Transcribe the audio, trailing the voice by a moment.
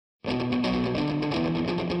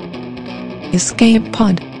Escape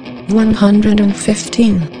Pod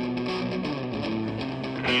 115.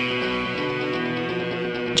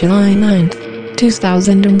 July 9th,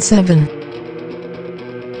 2007.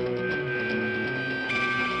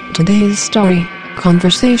 Today's story,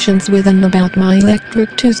 Conversations with and About My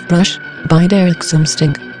Electric Toothbrush, by Derek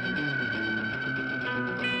Zumsteg.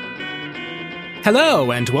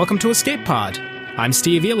 Hello, and welcome to Escape Pod. I'm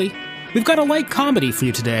Steve Ely. We've got a light comedy for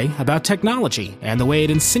you today about technology and the way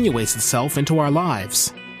it insinuates itself into our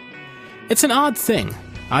lives. It's an odd thing.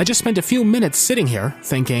 I just spent a few minutes sitting here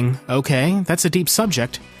thinking, okay, that's a deep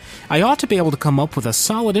subject. I ought to be able to come up with a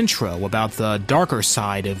solid intro about the darker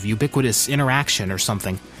side of ubiquitous interaction or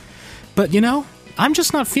something. But I'm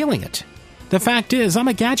just not feeling it. The fact is, I'm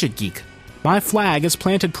a gadget geek. My flag is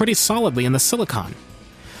planted pretty solidly in the silicon.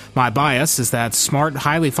 My bias is that smart,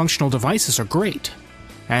 highly functional devices are great.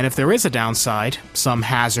 And if there is a downside, some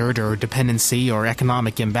hazard or dependency or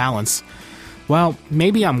economic imbalance, well,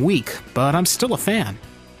 maybe I'm weak, but I'm still a fan.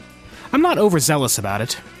 I'm not overzealous about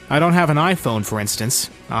it. I don't have an iPhone, for instance.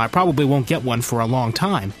 I probably won't get one for a long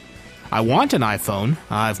time. I want an iPhone.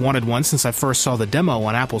 I've wanted one since I first saw the demo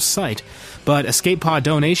on Apple's site, but Escape Pod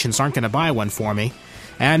donations aren't going to buy one for me,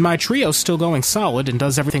 and my Trio's still going solid and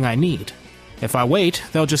does everything I need. If I wait,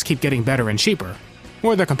 they'll just keep getting better and cheaper.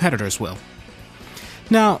 Or their competitors will.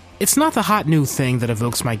 Now, it's not the hot new thing that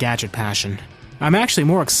evokes my gadget passion. I'm actually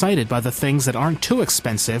more excited by the things that aren't too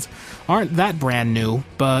expensive, aren't that brand new,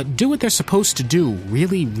 but do what they're supposed to do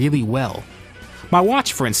really, really well. My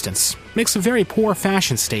watch, for instance, makes a very poor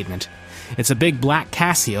fashion statement. It's a big black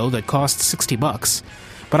Casio that costs $60,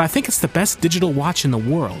 but I think it's the best digital watch in the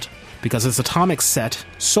world, because it's atomic set,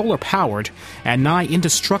 solar-powered, and nigh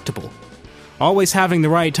indestructible. Always having the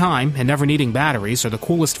right time and never needing batteries are the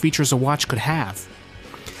coolest features a watch could have.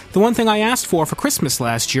 The one thing I asked for Christmas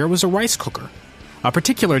last year was a rice cooker. A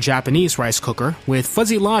particular Japanese rice cooker with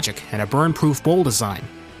fuzzy logic and a burn-proof bowl design.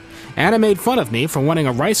 Anna made fun of me for wanting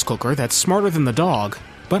a rice cooker that's smarter than the dog,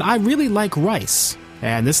 but I really like rice,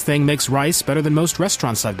 and this thing makes rice better than most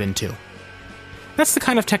restaurants I've been to. That's the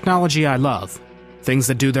kind of technology I love. Things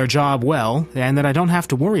that do their job well and that I don't have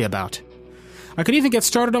to worry about. I could even get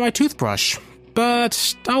started on my toothbrush,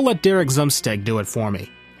 but I'll let Derek Zumsteg do it for me.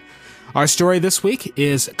 Our story this week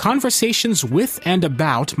is Conversations with and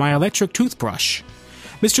About My Electric Toothbrush.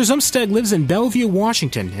 Mr. Zumsteg lives in Bellevue,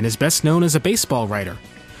 Washington, and is best known as a baseball writer.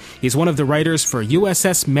 He's one of the writers for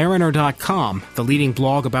USSMariner.com, the leading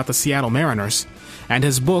blog about the Seattle Mariners, and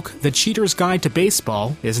his book, The Cheater's Guide to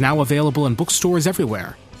Baseball, is now available in bookstores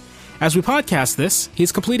everywhere. As we podcast this,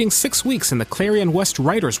 he's completing 6 weeks in the Clarion West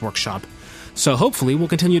Writers Workshop, so hopefully we'll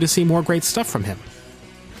continue to see more great stuff from him.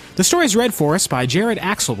 The story is read for us by Jared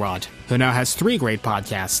Axelrod, who now has 3 great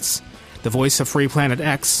podcasts. The Voice of Free Planet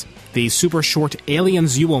X, the super short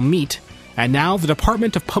Aliens You Will Meet, and now The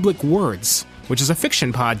Department of Public Words, which is a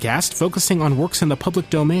fiction podcast focusing on works in the public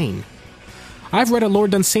domain. I've read a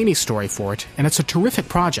Lord Dunsany story for it, and it's a terrific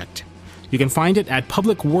project. You can find it at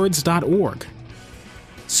publicwords.org.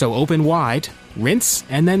 So open wide, rinse,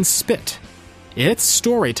 and then spit. It's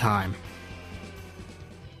story time.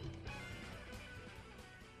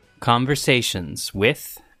 Conversations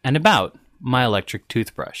with and About My Electric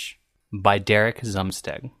Toothbrush by Derek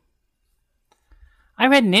Zumsteg. I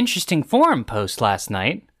read an interesting forum post last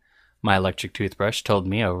night, my electric toothbrush told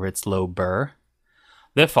me over its low burr.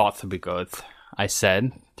 "They thought to be good," I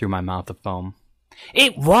said, through my mouth of foam.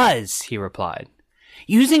 "It was," he replied.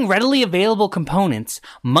 "Using readily available components,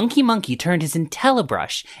 Monkey turned his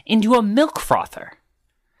IntelliBrush into a milk frother."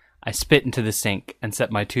 I spit into the sink and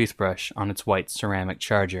set my toothbrush on its white ceramic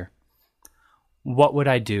charger. What would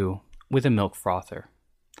I do with a milk frother?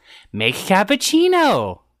 "Make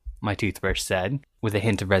cappuccino," my toothbrush said, with a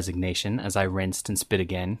hint of resignation as I rinsed and spit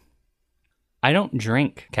again. "I don't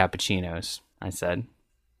drink cappuccinos," I said.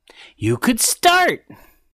 "You could start."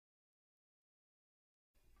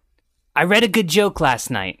 "I read a good joke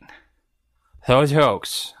last night." "Those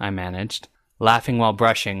jokes," I managed. Laughing while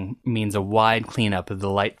brushing means a wide cleanup of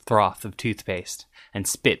the light froth of toothpaste and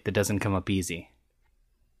spit that doesn't come up easy.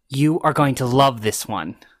 "You are going to love this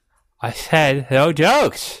one." "I said no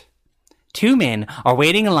jokes." 2 men are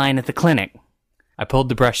waiting in line at the clinic." I pulled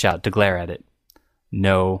the brush out to glare at it.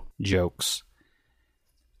 "No jokes."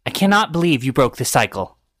 "I cannot believe you broke the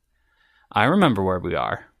cycle." "I remember where we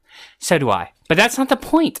are." "So do I. But that's not the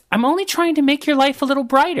point. I'm only trying to make your life a little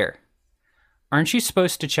brighter." "Aren't you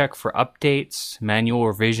supposed to check for updates, manual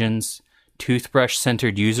revisions,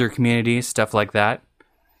 toothbrush-centered user communities, stuff like that?"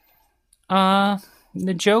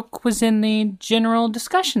 The joke was in the general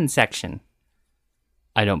discussion section."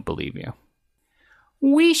 "I don't believe you."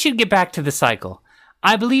 "We should get back to the cycle.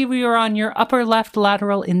 I believe we are on your upper left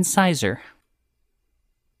lateral incisor.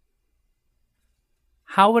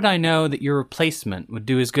 How would I know that your replacement would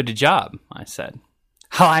do as good a job? I said.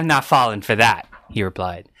 Oh, I'm not falling for that, he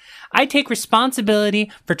replied. I take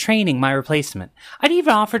responsibility for training my replacement. I'd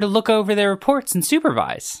even offer to look over their reports and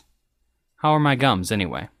supervise. How are my gums,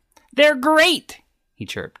 anyway? They're great, he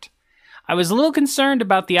chirped. I was a little concerned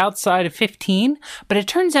about the outside of 15, but it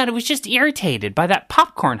turns out it was just irritated by that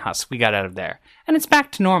popcorn husk we got out of there, and it's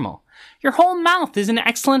back to normal. Your whole mouth is in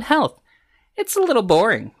excellent health. It's a little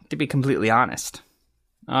boring, to be completely honest.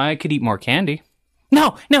 I could eat more candy.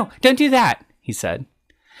 No, don't do that, he said.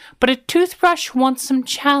 But a toothbrush wants some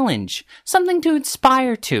challenge, something to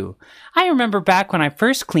aspire to. I remember back when I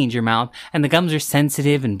first cleaned your mouth and the gums are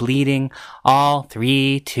sensitive and bleeding, all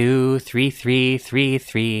 3, 2, 3, 3, 3,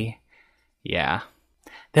 3. Yeah,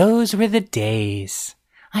 those were the days.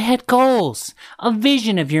 I had goals, a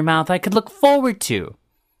vision of your mouth I could look forward to.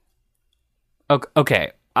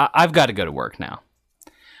 Okay, I've got to go to work now.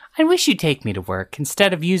 I wish you'd take me to work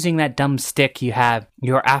instead of using that dumb stick you have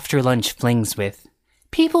your after-lunch flings with.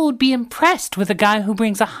 People would be impressed with a guy who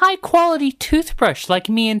brings a high-quality toothbrush like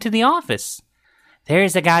me into the office.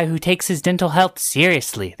 There's a guy who takes his dental health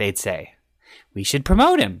seriously, they'd say. We should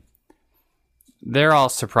promote him. They're all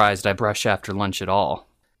surprised I brush after lunch at all.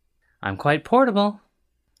 I'm quite portable.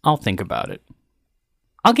 I'll think about it.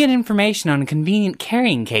 I'll get information on a convenient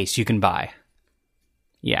carrying case you can buy.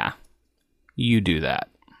 Yeah, you do that.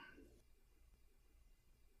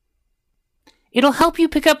 It'll help you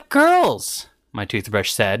pick up girls, my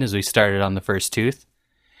toothbrush said as we started on the first tooth.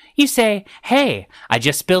 You say, hey, I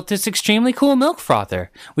just built this extremely cool milk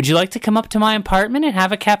frother. Would you like to come up to my apartment and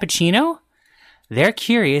have a cappuccino? They're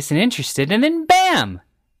curious and interested, and then bam!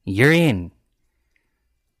 You're in.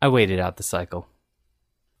 I waited out the cycle.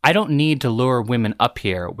 I don't need to lure women up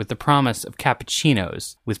here with the promise of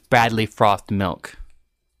cappuccinos with Bradley frothed milk.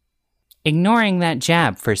 Ignoring that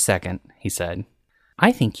jab for a second, he said,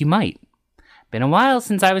 I think you might. Been a while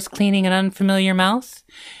since I was cleaning an unfamiliar mouth,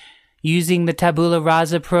 using the tabula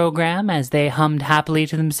rasa program as they hummed happily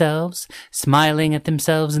to themselves, smiling at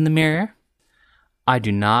themselves in the mirror. I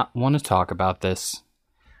do not want to talk about this.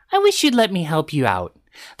 I wish you'd let me help you out.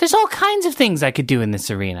 There's all kinds of things I could do in this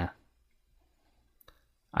arena.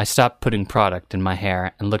 I stopped putting product in my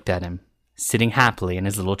hair and looked at him, sitting happily in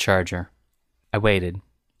his little charger. I waited,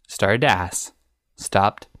 started to ask,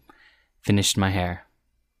 stopped, finished my hair.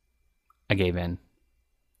 I gave in.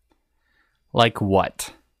 Like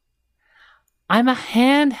what? I'm a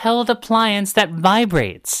handheld appliance that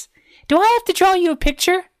vibrates. Do I have to draw you a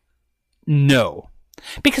picture? No.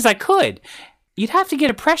 Because I could. You'd have to get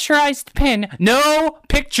a pressurized pen. No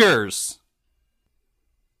pictures!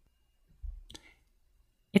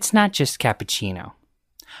 It's not just cappuccino.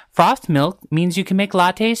 Frothed milk means you can make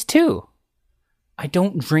lattes too. I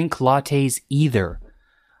don't drink lattes either.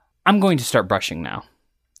 I'm going to start brushing now.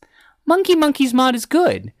 Monkey's mod is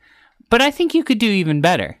good, but I think you could do even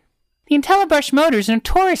better. The IntelliBrush motor is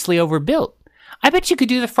notoriously overbuilt. I bet you could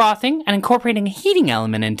do the frothing and incorporating a heating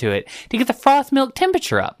element into it to get the froth milk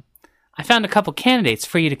temperature up. I found a couple candidates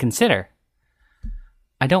for you to consider.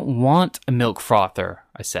 I don't want a milk frother,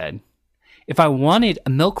 I said. If I wanted a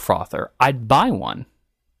milk frother, I'd buy one.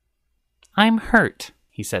 I'm hurt,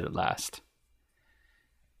 he said at last.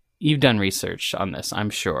 You've done research on this, I'm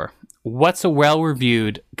sure. What's a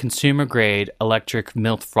well-reviewed, consumer-grade electric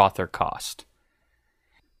milk frother cost?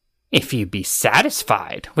 If you'd be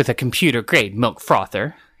satisfied with a computer-grade milk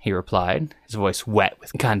frother, he replied, his voice wet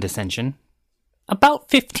with condescension, about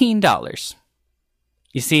 $15.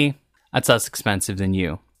 You see, that's less expensive than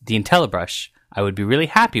you. The IntelliBrush I would be really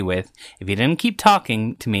happy with if he didn't keep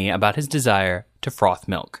talking to me about his desire to froth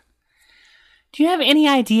milk. Do you have any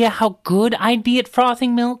idea how good I'd be at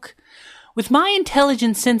frothing milk? With my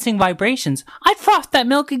intelligent sensing vibrations, I'd froth that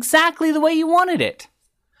milk exactly the way you wanted it.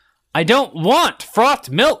 I don't want frothed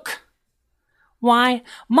milk! Why,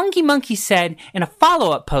 Monkey said in a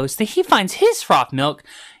follow-up post that he finds his froth milk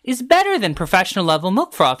is better than professional-level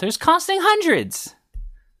milk frothers costing hundreds.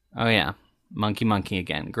 Oh yeah, Monkey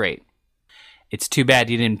again, great. It's too bad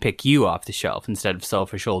he didn't pick you off the shelf instead of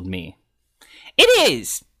selfish old me. It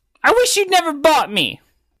is! I wish you'd never bought me!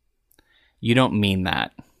 You don't mean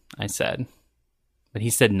that, I said. But he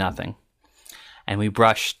said nothing, and we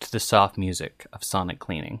brushed to the soft music of sonic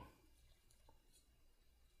cleaning.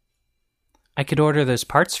 I could order those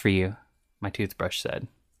parts for you, my toothbrush said.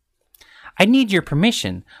 I'd need your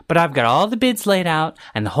permission, but I've got all the bids laid out,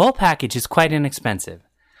 and the whole package is quite inexpensive.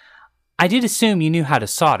 I did assume you knew how to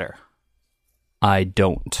solder. I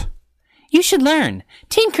don't. You should learn.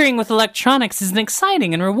 Tinkering with electronics is an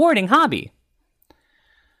exciting and rewarding hobby.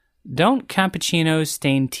 Don't cappuccinos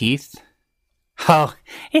stain teeth? Oh,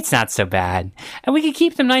 it's not so bad. And we could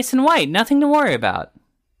keep them nice and white, nothing to worry about.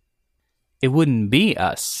 It wouldn't be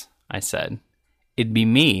us, I said. It'd be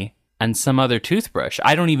me and some other toothbrush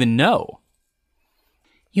I don't even know.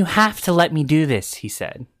 You have to let me do this, he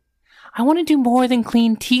said. I want to do more than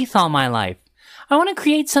clean teeth all my life. I want to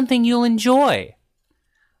create something you'll enjoy.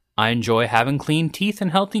 I enjoy having clean teeth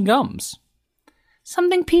and healthy gums.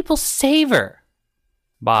 Something people savor.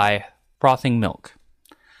 By frothing milk.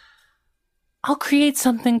 I'll create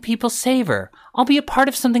something people savor. I'll be a part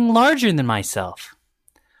of something larger than myself.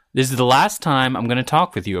 This is the last time I'm going to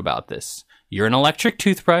talk with you about this. You're an electric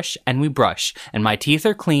toothbrush, and we brush, and my teeth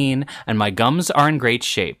are clean, and my gums are in great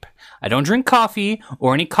shape. I don't drink coffee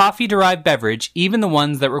or any coffee-derived beverage, even the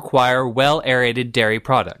ones that require well-aerated dairy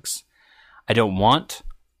products. I don't want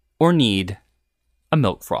or need a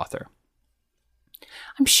milk frother.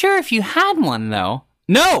 I'm sure if you had one, though...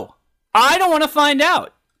 No! I don't want to find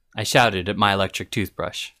out! I shouted at my electric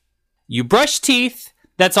toothbrush. You brush teeth,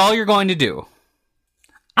 that's all you're going to do.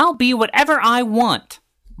 I'll be whatever I want,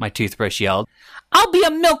 my toothbrush yelled. I'll be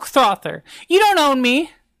a milk frother. You don't own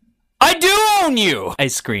me. I do own you, I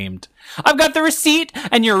screamed. I've got the receipt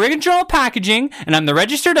and your original packaging, and I'm the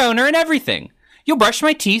registered owner and everything. You'll brush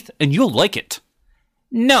my teeth, and you'll like it.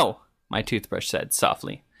 No, my toothbrush said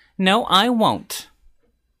softly. No, I won't.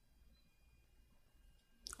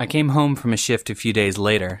 I came home from a shift a few days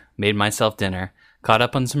later, made myself dinner, caught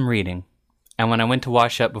up on some reading, and when I went to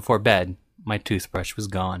wash up before bed, my toothbrush was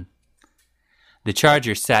gone. The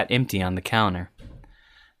charger sat empty on the counter.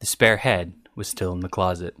 The spare head was still in the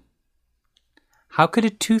closet. How could a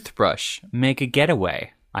toothbrush make a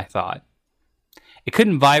getaway? I thought. It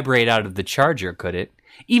couldn't vibrate out of the charger, could it?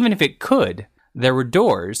 Even if it could, there were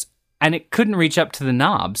doors, and it couldn't reach up to the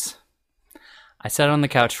knobs. I sat on the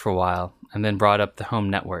couch for a while, and then brought up the home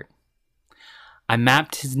network. I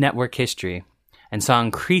mapped his network history, and saw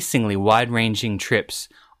increasingly wide-ranging trips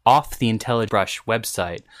off the IntelliBrush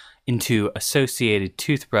website into Associated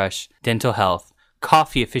Toothbrush, Dental Health,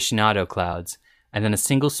 Coffee Aficionado clouds, and then a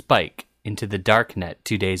single spike into the darknet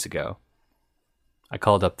 2 days ago. I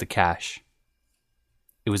called up the cache.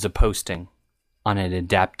 It was a posting on an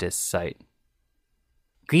Adaptus site.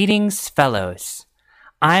 Greetings, fellows.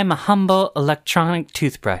 I am a humble electronic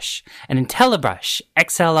toothbrush, an IntelliBrush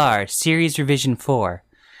XLR Series Revision 4.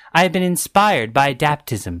 I have been inspired by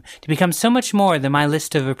Adaptism to become so much more than my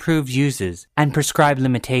list of approved uses and prescribed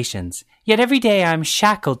limitations. Yet every day I am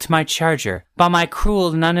shackled to my charger by my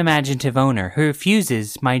cruel and unimaginative owner who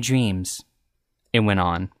refuses my dreams. It went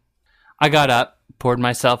on. I got up, poured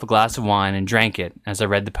myself a glass of wine, and drank it as I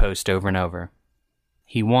read the post over and over.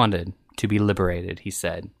 He wanted to be liberated, he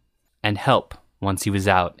said, and help once he was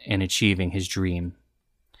out and achieving his dream.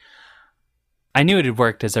 I knew it had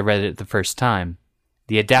worked as I read it the first time.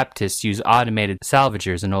 The Adaptists use automated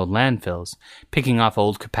salvagers in old landfills, picking off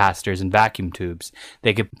old capacitors and vacuum tubes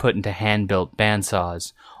they could put into hand-built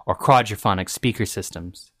bandsaws or quadraphonic speaker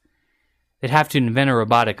systems. They'd have to invent a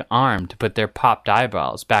robotic arm to put their popped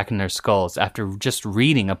eyeballs back in their skulls after just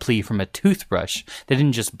reading a plea from a toothbrush that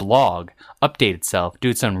didn't just blog, update itself, do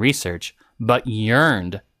its own research, but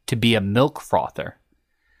yearned to be a milk frother.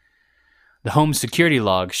 The home security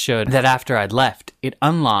log showed that after I'd left, it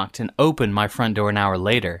unlocked and opened my front door an hour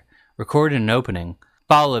later, recorded an opening,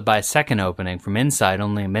 followed by a second opening from inside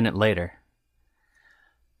only a minute later.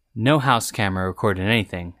 No house camera recorded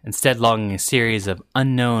anything, instead logging a series of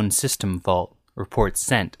unknown system fault reports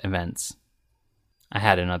sent events. I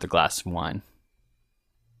had another glass of wine.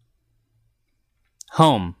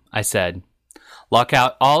 Home, I said. Lock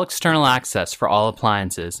out all external access for all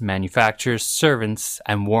appliances, manufacturers, servants,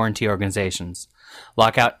 and warranty organizations.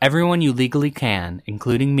 Lock out everyone you legally can,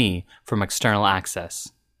 including me, from external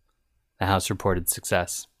access. The house reported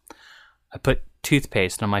success. I put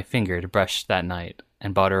toothpaste on my finger to brush that night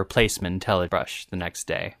and bought a replacement IntelliBrush the next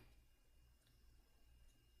day.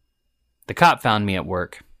 The cop found me at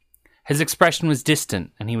work. His expression was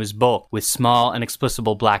distant, and he was bulked with small,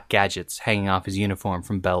 inexplicable black gadgets hanging off his uniform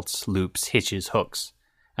from belts, loops, hitches, hooks,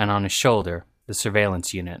 and on his shoulder, the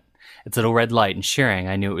surveillance unit, its little red light ensuring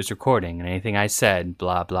I knew it was recording, and anything I said,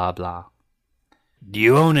 blah, blah, blah. Do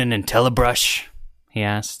you own an IntelliBrush? He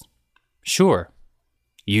asked. Sure.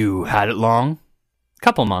 You had it long?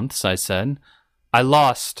 Couple months, I said. I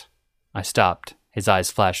lost. I stopped. His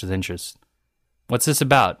eyes flashed with interest. What's this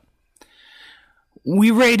about?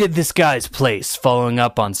 We raided this guy's place, following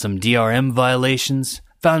up on some DRM violations.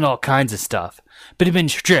 Found all kinds of stuff, but had been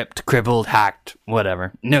stripped, crippled, hacked,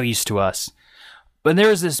 whatever. No use to us. But there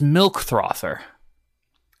was this milk frother.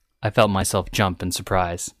 I felt myself jump in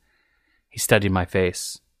surprise. He studied my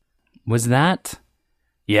face. Was that?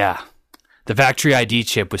 Yeah. The factory ID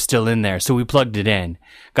chip was still in there, so we plugged it in,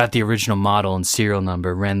 got the original model and serial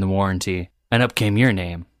number, ran the warranty, and up came your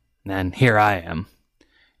name. And here I am.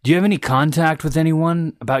 Do you have any contact with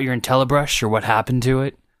anyone about your IntelliBrush or what happened to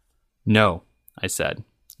it? No, I said.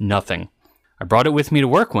 Nothing. I brought it with me to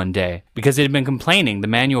work one day because it had been complaining the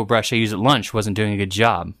manual brush I use at lunch wasn't doing a good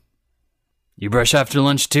job. You brush after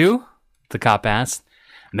lunch too? The cop asked.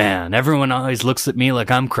 Man, everyone always looks at me like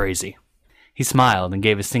I'm crazy. He smiled and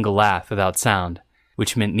gave a single laugh without sound,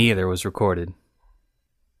 which meant neither was recorded.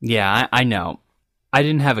 Yeah, I know. I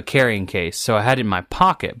didn't have a carrying case, so I had it in my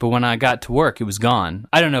pocket, but when I got to work, it was gone.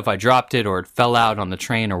 I don't know if I dropped it or it fell out on the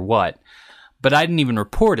train or what, but I didn't even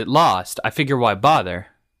report it lost. I figure why bother.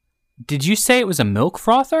 Did you say it was a milk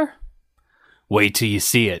frother? Wait till you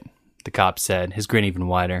see it, the cop said, his grin even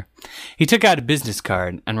wider. He took out a business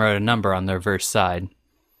card and wrote a number on the reverse side.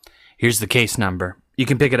 Here's the case number. You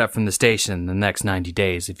can pick it up from the station in the next 90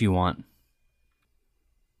 days if you want.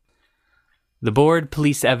 The bored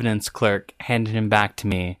police evidence clerk handed him back to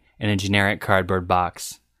me in a generic cardboard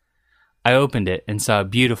box. I opened it and saw a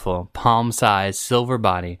beautiful, palm-sized silver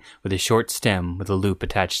body with a short stem with a loop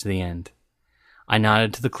attached to the end. I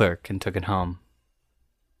nodded to the clerk and took it home.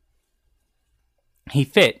 He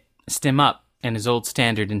fit, stem up, in his old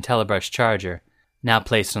standard IntelliBrush charger, now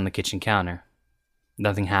placed on the kitchen counter.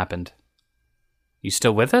 Nothing happened. You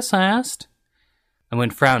still with us? I asked. I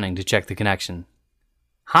went frowning to check the connection.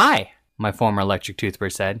 Hi, my former electric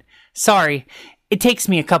toothbrush said. Sorry, it takes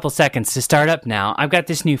me a couple seconds to start up now. I've got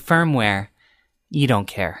this new firmware. You don't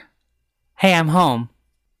care. Hey, I'm home.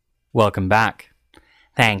 Welcome back.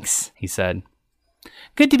 Thanks, he said.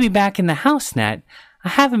 Good to be back in the house, Ned. I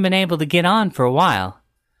haven't been able to get on for a while.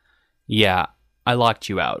 Yeah, I locked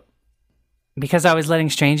you out. Because I was letting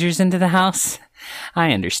strangers into the house?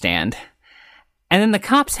 I understand. And then the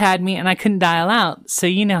cops had me and I couldn't dial out, so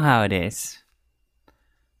you know how it is.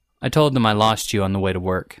 I told them I lost you on the way to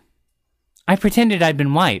work. I pretended I'd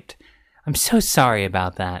been wiped. I'm so sorry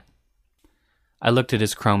about that. I looked at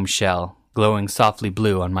his chrome shell, glowing softly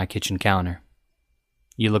blue on my kitchen counter.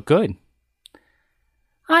 You look good.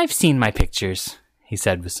 I've seen my pictures, he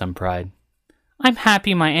said with some pride. I'm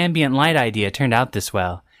happy my ambient light idea turned out this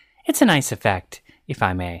well. It's a nice effect, if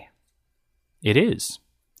I may. It is.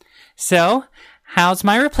 So, how's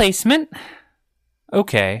my replacement?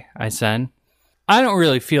 Okay, I said. I don't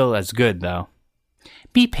really feel as good, though.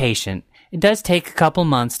 Be patient. It does take a couple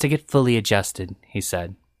months to get fully adjusted, he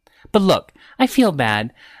said. But look, I feel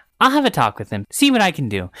bad. I'll have a talk with him, see what I can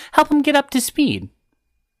do, help him get up to speed.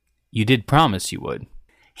 You did promise you would.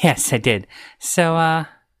 Yes, I did. So,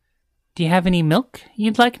 do you have any milk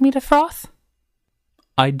you'd like me to froth?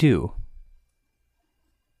 I do.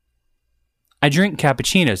 I drink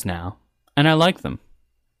cappuccinos now, and I like them.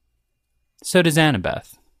 So does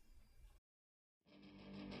Annabeth.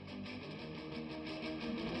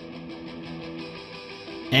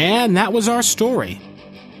 And that was our story.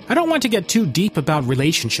 I don't want to get too deep about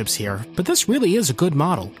relationships here, but this really is a good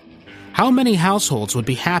model. How many households would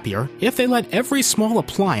be happier if they let every small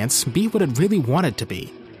appliance be what it really wanted to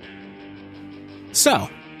be? So,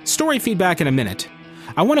 story feedback in a minute.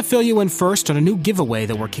 I want to fill you in first on a new giveaway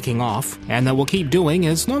that we're kicking off, and that we'll keep doing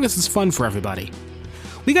as long as it's fun for everybody.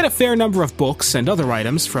 We got a fair number of books and other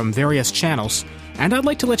items from various channels, and I'd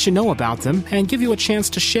like to let you know about them and give you a chance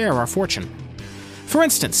to share our fortune. For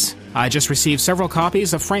instance, I just received several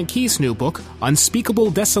copies of Frank Key's new book,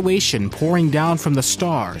 Unspeakable Desolation Pouring Down from the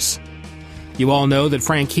Stars. You all know that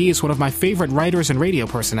Frank Key is one of my favorite writers and radio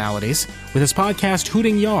personalities, with his podcast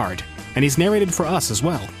Hooting Yard, and he's narrated for us as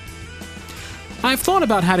well. I've thought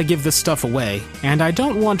about how to give this stuff away, and I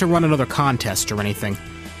don't want to run another contest or anything.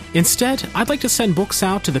 Instead, I'd like to send books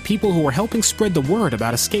out to the people who are helping spread the word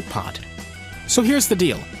about Escape Pod. So here's the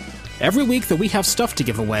deal. Every week that we have stuff to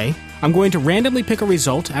give away, I'm going to randomly pick a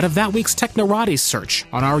result out of that week's Technorati search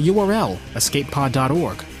on our URL,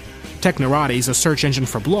 escapepod.org. Technorati is a search engine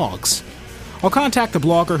for blogs. I'll contact the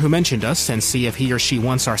blogger who mentioned us and see if he or she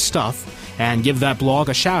wants our stuff, and give that blog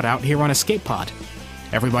a shout-out here on Escape Pod.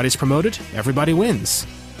 Everybody's promoted, everybody wins.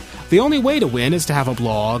 The only way to win is to have a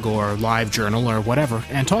blog or live journal or whatever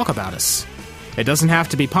and talk about us. It doesn't have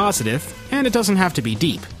to be positive, and it doesn't have to be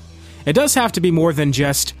deep. It does have to be more than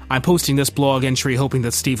just, I'm posting this blog entry hoping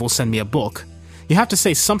that Steve will send me a book. You have to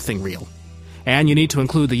say something real. And you need to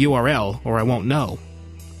include the URL, or I won't know.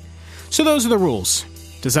 So those are the rules.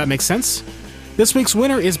 Does that make sense? This week's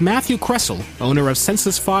winner is Matthew Kressel, owner of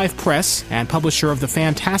Census 5 Press and publisher of the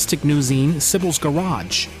fantastic new zine Sybil's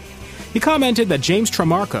Garage. He commented that James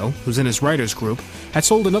Tremarco, who's in his writers group, had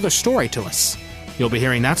sold another story to us. You'll be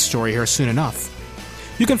hearing that story here soon enough.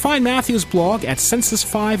 You can find Matthew's blog at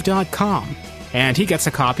census5.com, and he gets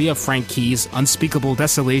a copy of Frank Key's Unspeakable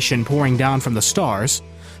Desolation Pouring Down from the Stars,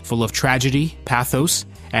 full of tragedy, pathos,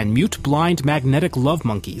 and mute blind magnetic love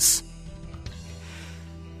monkeys.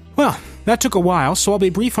 Well, that took a while, so I'll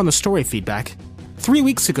be brief on the story feedback. 3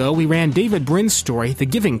 weeks ago, we ran David Brin's story, The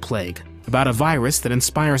Giving Plague, about a virus that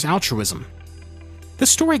inspires altruism. The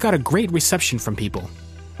story got a great reception from people.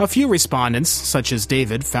 A few respondents, such as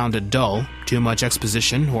David, found it dull, too much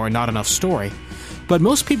exposition, or not enough story, but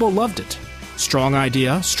most people loved it. Strong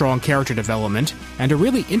idea, strong character development, and a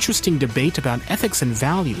really interesting debate about ethics and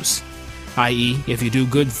values. I.e., if you do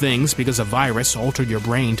good things because a virus altered your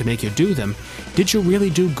brain to make you do them, did you really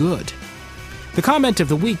do good? The comment of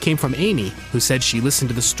the week came from Amy, who said she listened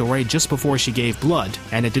to the story just before she gave blood,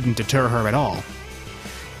 and it didn't deter her at all.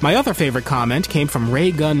 My other favorite comment came from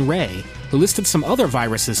Ray Gun Ray, who listed some other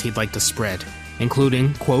viruses he'd like to spread,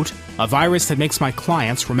 including, quote, a virus that makes my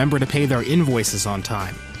clients remember to pay their invoices on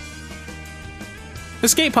time.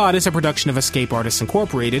 Escape Pod is a production of Escape Artists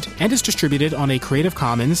Incorporated and is distributed on a Creative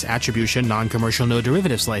Commons Attribution Non-Commercial No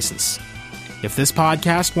Derivatives license. If this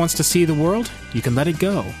podcast wants to see the world, you can let it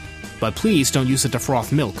go. But please don't use it to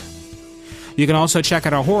froth milk. You can also check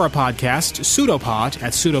out our horror podcast, Pseudopod,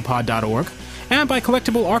 at pseudopod.org, and buy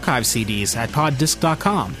collectible archive CDs at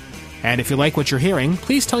poddisc.com. And if you like what you're hearing,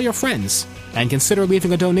 please tell your friends, and consider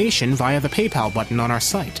leaving a donation via the PayPal button on our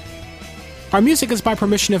site. Our music is by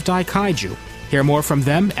permission of Daikaiju. Hear more from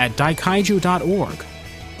them at daikaiju.org.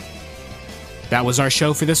 That was our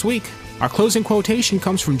show for this week. Our closing quotation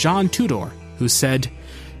comes from John Tudor, who said,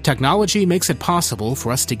 technology makes it possible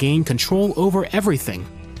for us to gain control over everything,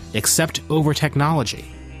 except over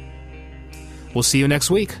technology. We'll see you next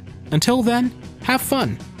week. Until then, have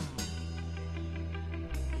fun.